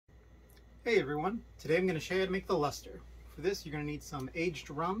Hey everyone, today I'm going to show you how to make the luster. For this you're going to need some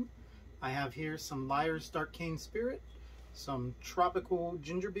aged rum. I have here some Lyre's Dark Cane Spirit, some tropical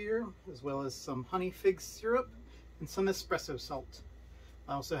ginger beer, as well as some honey fig syrup, and some espresso salt.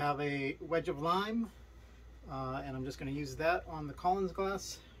 I also have a wedge of lime, and I'm just going to use that on the Collins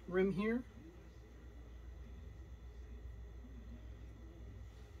glass rim here.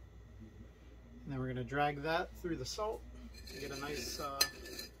 And then we're going to drag that through the salt to get a nice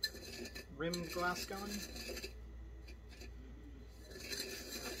rimmed glass going.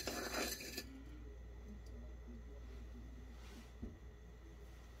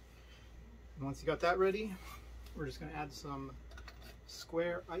 And once you got that ready, we're just going to add some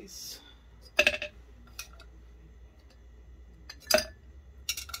square ice.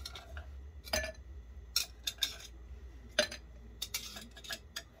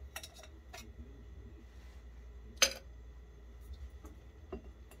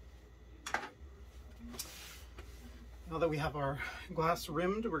 Now that we have our glass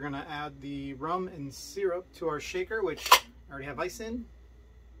rimmed, we're going to add the rum and syrup to our shaker, which I already have ice in.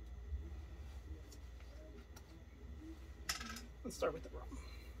 Let's start with the rum.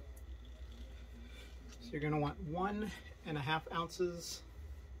 So you're going to want 1.5 ounces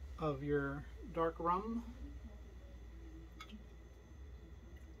of your dark rum.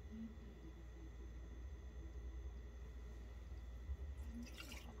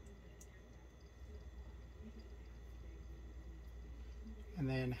 And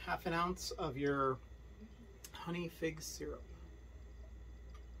then 1/2 ounce of your honey fig syrup.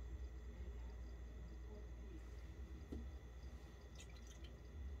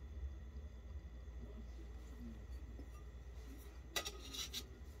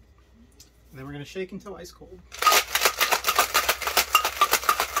 And then we're going to shake until ice cold.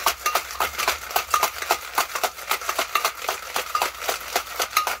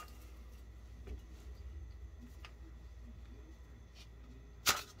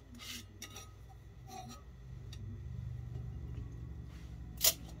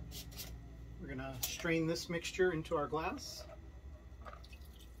 We're going to strain this mixture into our glass.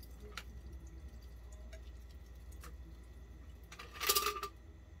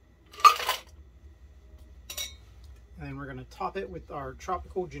 And then we're going to top it with our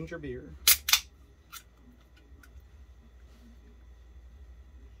tropical ginger beer.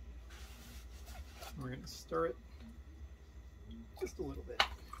 And we're going to stir it just a little bit.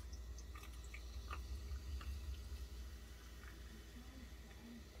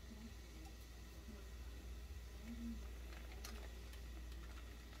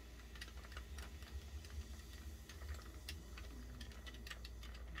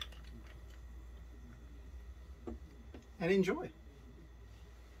 And enjoy.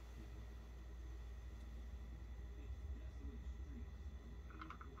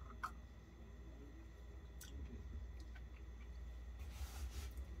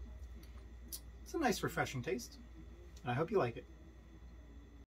 It's a nice refreshing taste, and I hope you like it.